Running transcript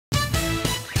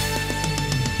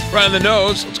Right on the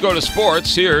nose. Let's go to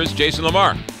sports. Here's Jason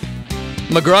Lamar.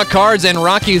 McGraw Cards and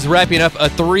Rockies wrapping up a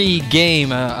 3-game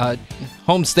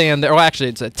homestand. Or actually,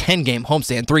 it's a 10-game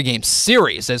homestand, 3-game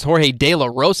series as Jorge De La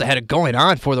Rosa had it going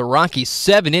on for the Rockies.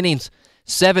 7 innings,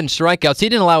 7 strikeouts. He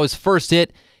didn't allow his first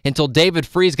hit until David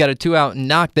Freese got a 2-out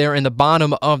knock there in the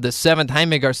bottom of the 7th.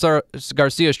 Jaime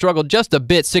Garcia struggled just a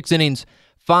bit. 6 innings,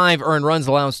 5 earned runs,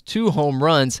 allows 2 home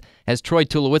runs as Troy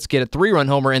Tulowitzki had a 3-run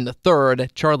homer in the 3rd.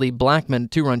 Charlie Blackmon,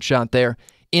 2-run shot there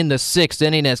in the 6th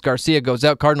inning as Garcia goes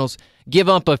out. Cardinals give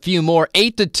up a few more.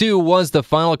 8-2 was the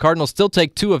final. Cardinals still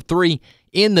take 2 of 3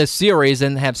 in the series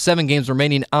and have 7 games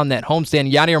remaining on that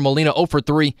homestand. Yadier Molina 0 for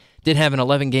 3 did have an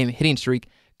 11-game hitting streak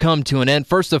come to an end.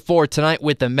 First of 4 tonight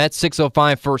with the Mets.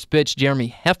 6:05 first pitch.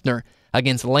 Jeremy Hefner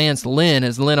against Lance Lynn,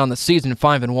 as Lynn on the season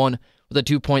 5-1 with a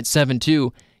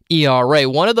 2.72 ERA.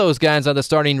 One of those guys on the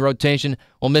starting rotation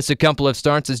will miss a couple of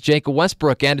starts as Jake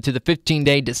Westbrook added to the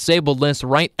 15-day disabled list.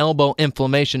 Right elbow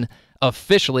inflammation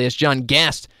officially, as John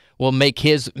Gast will make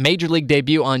his major league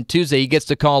debut on Tuesday. He gets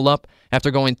to call up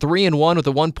after going 3-1 with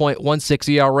a 1.16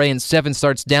 ERA and 7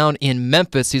 starts down in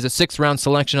Memphis. He's a 6th-round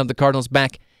selection of the Cardinals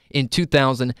back in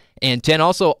 2010.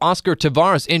 Also, Oscar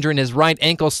Taveras injuring his right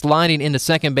ankle, sliding into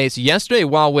second base yesterday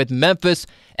while with Memphis.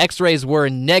 X-rays were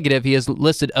negative. He is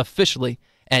listed officially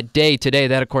at day today.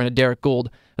 That according to Derek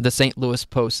Gould of the St. Louis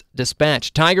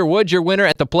Post-Dispatch. Tiger Woods, your winner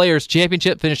at the Players'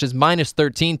 Championship, finishes minus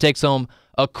 13, takes home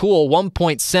a cool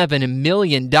 $1.7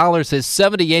 million. His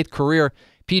 78th career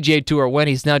PGA Tour win.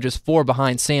 He's now just 4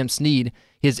 behind Sam Snead.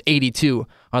 His 82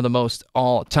 are the most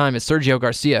all-time as Sergio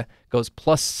Garcia goes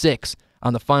plus 6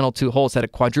 on the final 2 holes. Had a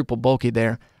quadruple bogey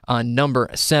there on number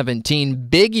 17.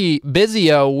 Busy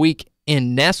week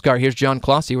in NASCAR. Here's John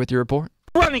Clossy with your report.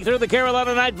 Running through the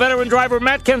Carolina Night, veteran driver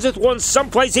Matt Kenseth won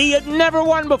someplace he had never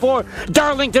won before.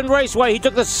 Darlington Raceway. He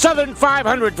took the Southern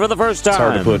 500 for the first time.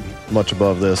 It's hard to put much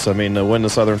above this. I mean, to win the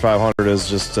Southern 500 is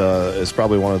just is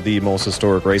probably one of the most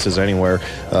historic races anywhere.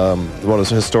 One of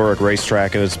the historic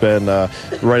racetrack, and it's been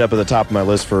right up at the top of my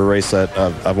list for a race that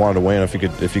I've wanted to win. If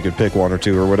you could pick 1 or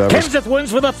 2 or whatever. Kenseth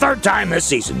wins for the 3rd time this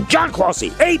season. John Clossy,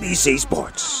 ABC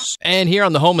Sports. And here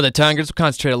on the home of the Tigers, we'll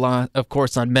concentrate a lot, of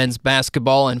course, on men's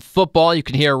basketball and football. You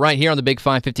can hear right here on the Big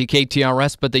 550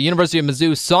 KTRS. But the University of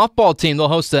Mizzou softball team, they'll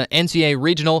host the NCAA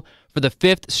Regional for the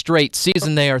 5th straight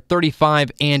season. They are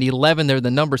 35-11. They're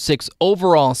the number 6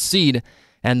 overall seed,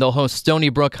 and they'll host Stony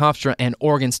Brook, Hofstra, and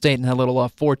Oregon State in that little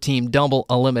 4-team double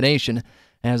elimination,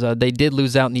 as they did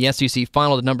lose out in the SEC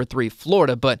final to number 3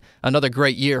 Florida. But another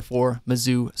great year for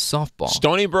Mizzou softball.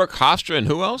 Stony Brook, Hofstra, and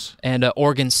who else? And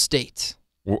Oregon State.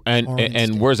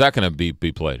 And where's that going to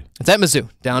be played? It's at Mizzou,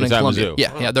 down in Columbia.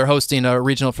 Mizzou? Yeah, they're hosting a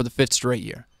regional for the 5th straight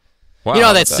year. Wow, you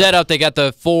know that setup, they got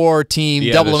the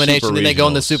 4-team double elimination, then they go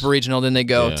in the regionals. Super Regional, then they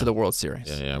go to the World Series.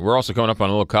 Yeah. We're also coming up on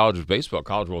a little college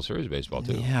World Series baseball,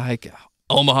 too. Yeah,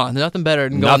 Omaha, nothing better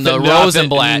than going to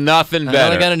Rosenblatt. Nothing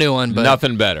better. I got a new one, but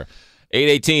nothing better.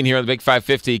 8:18 here on the Big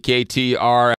 550 KTR.